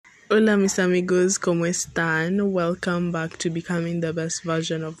Hola mis amigos, ¿cómo están? Welcome back to Becoming the Best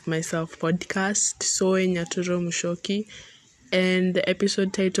Version of Myself podcast. Soy Nyaturo Mushoki, and the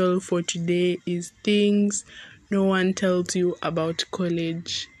episode title for today is Things No One Tells You About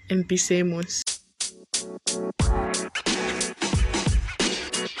College. Empecemos.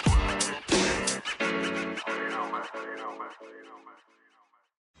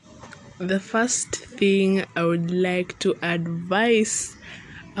 The first thing I would like to advise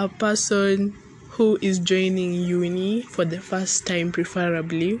a person who is joining uni for the first time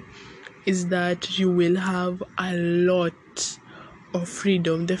preferably is that you will have a lot of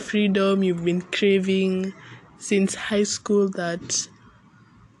freedom. The freedom you've been craving since high school, that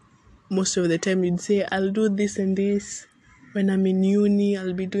most of the time you'd say, I'll do this and this. When I'm in uni,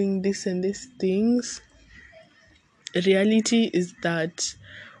 I'll be doing this and these things. Reality is that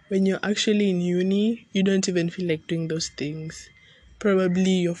when you're actually in uni, you don't even feel like doing those things. Probably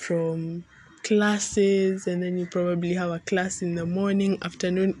you're from classes, and then you probably have a class in the morning,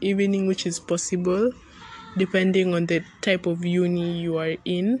 afternoon, evening, which is possible depending on the type of uni you are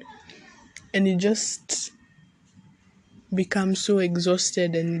in. And you just become so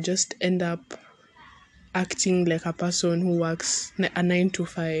exhausted, and you just end up acting like a person who works a 9 to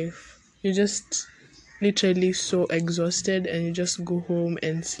 5. You just literally so exhausted, and you just go home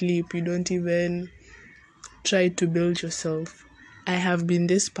and sleep. You don't even try to build yourself. I have been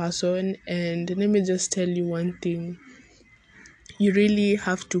this person, and let me just tell you one thing. You really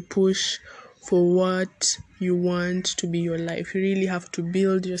have to push for what you want to be your life. You really have to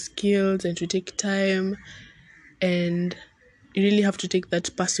build your skills and to take time, and you really have to take that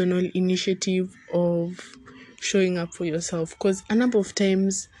personal initiative of showing up for yourself. Because a number of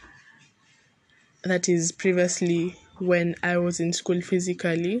times, that is previously when I was in school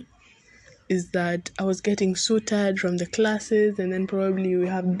physically, is that I was getting so tired from the classes, and then probably we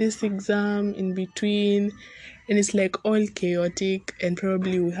have this exam in between, and it's like all chaotic, and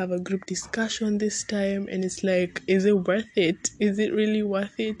probably we have a group discussion this time, and it's like, is it worth it? Is it really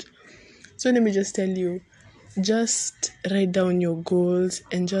worth it? So let me just tell you, just write down your goals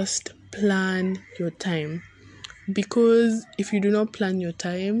and just plan your time. Because if you do not plan your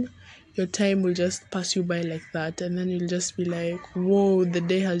time will just pass you by like that, and then you'll just be like, whoa, the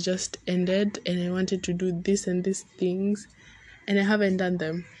day has just ended, and I wanted to do this and these things, and I haven't done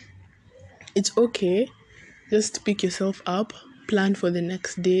them. It's okay. Just pick yourself up, plan for the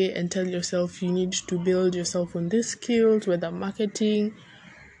next day, and tell yourself you need to build yourself on these skills, whether marketing,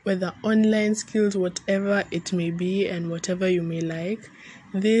 whether online skills, whatever it may be, and whatever you may like.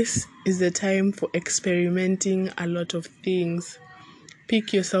 This is the time for experimenting a lot of things.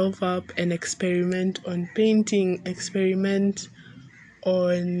 Pick yourself up and experiment on painting, experiment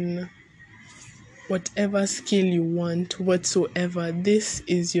on whatever skill you want, whatsoever. This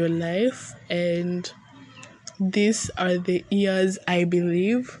is your life, and these are the years, I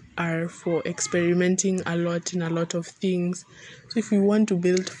believe, are for experimenting a lot in a lot of things. So if you want to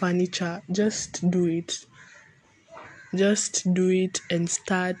build furniture, just do it. Just do it and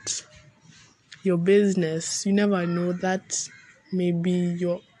start your business. You never know, that may be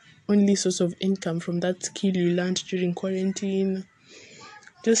your only source of income from that skill you learned during quarantine.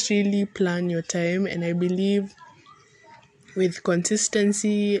 Just really plan your time, and I believe with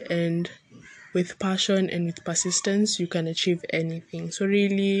consistency and with passion and with persistence, you can achieve anything. So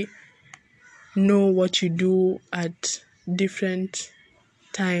really know what you do at different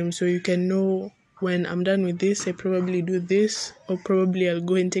times, so you can know, when I'm done with this, I probably do this, or probably I'll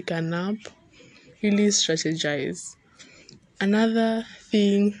go and take a nap. Really strategize. Another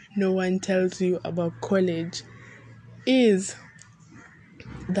thing no one tells you about college is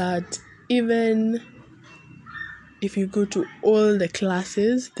that even if you go to all the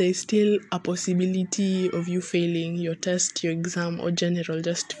classes, there's still a possibility of you failing your test, your exam, or general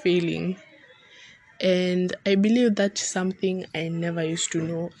just failing. And I believe that's something I never used to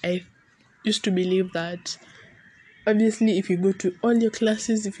know. I used to believe that obviously if you go to all your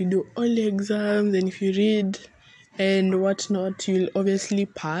classes, if you do all your exams, and if you read and whatnot, you'll obviously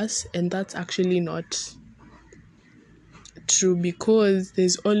pass. And that's actually not true, because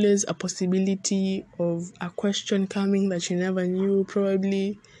there's always a possibility of a question coming that you never knew.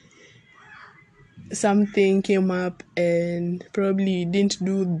 Probably something came up, and probably you didn't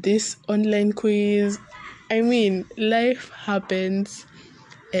do this online quiz. I mean, life happens,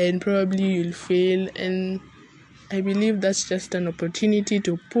 and probably you'll fail, and I believe that's just an opportunity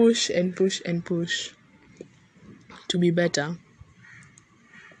to push and push and push to be better.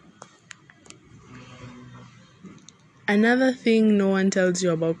 Another thing no one tells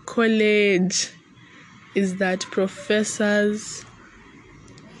you about college is that professors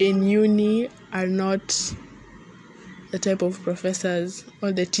in uni are not the type of professors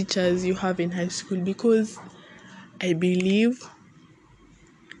or the teachers you have in high school, because I believe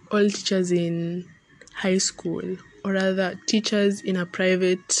all teachers in high school, or rather teachers in a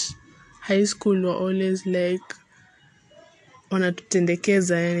private high school, were always like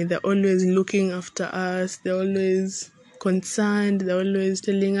wanatutendekeza, yani they're always looking after us, they're always concerned, they're always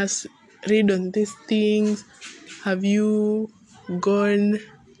telling us, read on these things, have you gone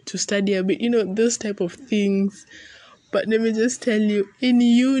to study a bit, those type of things. But let me just tell you, in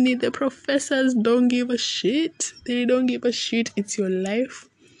uni, the professors don't give a shit. They don't give a shit. It's your life.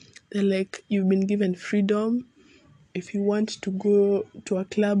 They're like, you've been given freedom. If you want to go to a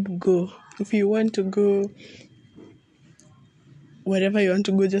club, go. If you want to go wherever you want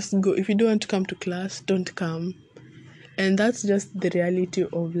to go, just go. If you don't want to come to class, don't come. And that's just the reality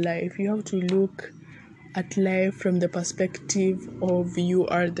of life. You have to look at life from the perspective of you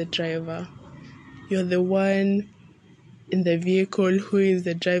are the driver. You're the one in the vehicle who is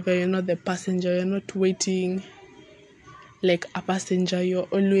the driver. You're not the passenger. You're not waiting like a passenger. You're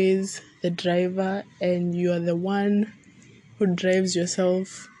always the driver, and you're the one who drives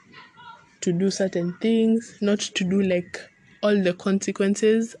yourself to do certain things, not to do like all the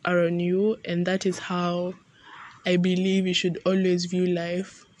consequences are on you. And that is how I believe you should always view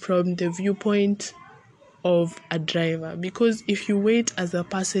life, from the viewpoint of a driver. Because if you wait as a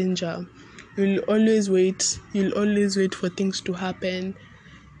passenger, you'll always wait for things to happen,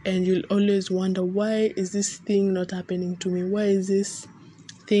 and you'll always wonder, why is this thing not happening to me? Why is this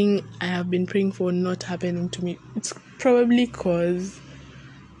thing I have been praying for not happening to me? It's probably because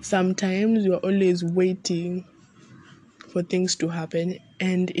sometimes you're always waiting for things to happen,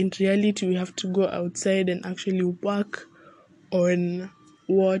 and in reality we have to go outside and actually work on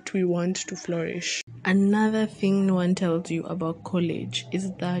what we want to flourish. Another thing no one tells you about college is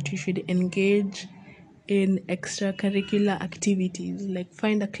that you should engage in extracurricular activities, like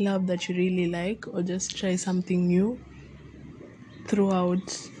find a club that you really like, or just try something new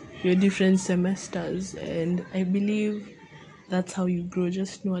throughout your different semesters. And I believe that's how you grow.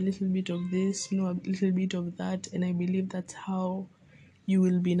 Just know a little bit of this, know a little bit of that, and I believe that's how you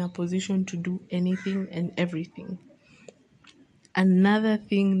will be in a position to do anything and everything. Another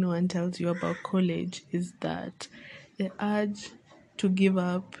thing no one tells you about college is that the urge to give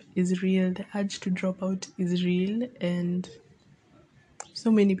up is real, the urge to drop out is real, and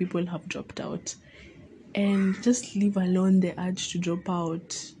so many people have dropped out. And just leave alone the urge to drop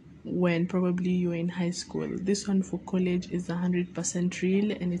out when probably you're in high school. This one for college is 100%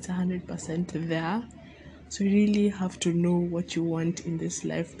 real, and it's 100% there. So you really have to know what you want in this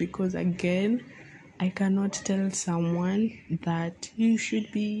life, because again, I cannot tell someone that you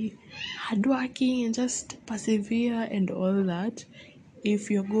should be hardworking and just persevere and all that if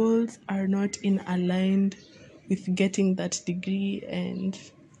your goals are not in aligned with getting that degree and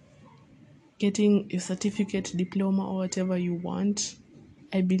getting your certificate, diploma, or whatever you want.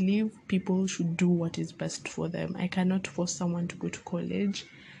 I believe people should do what is best for them. I cannot force someone to go to college,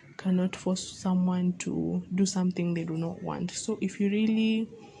 cannot force someone to do something they do not want. So if you really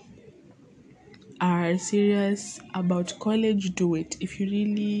are serious about college, do it. If you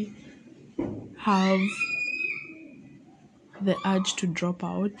really have the urge to drop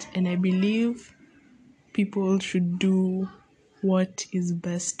out, and I believe people should do what is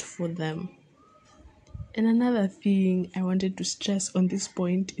best for them. And another thing I wanted to stress on this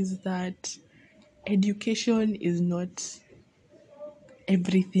point is that education is not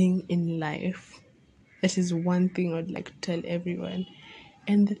everything in life. That is one thing I'd like to tell everyone.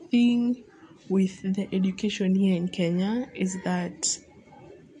 And the thing with the education here in Kenya is that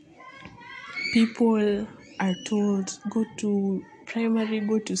people are told, go to primary,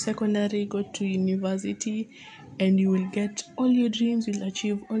 go to secondary, go to university, and you will get all your dreams, you'll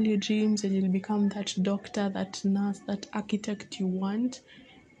achieve all your dreams, and you'll become that doctor, that nurse, that architect you want.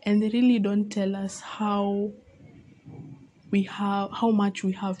 And they really don't tell us how much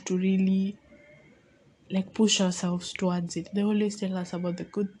we have to really like push ourselves towards it. They always tell us about the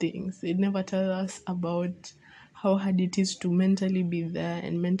good things. They never tell us about how hard it is to mentally be there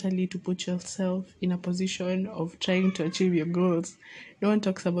and mentally to put yourself in a position of trying to achieve your goals. No one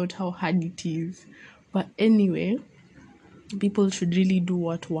talks about how hard it is. But anyway, people should really do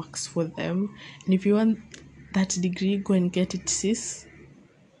what works for them. And if you want that degree, go and get it, sis.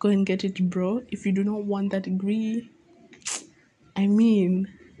 Go and get it, bro. If you do not want that degree,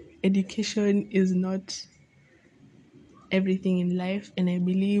 education is not everything in life, and I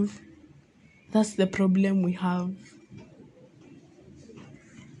believe that's the problem we have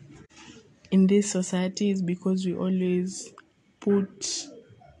in this society, is because we always put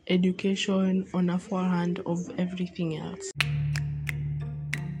education on a forehand of everything else.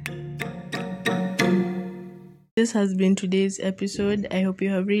 This has been today's episode. I hope you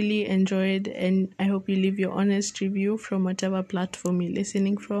have really enjoyed, and I hope you leave your honest review from whatever platform you're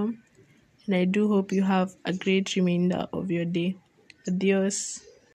listening from. And I do hope you have a great remainder of your day. Adios.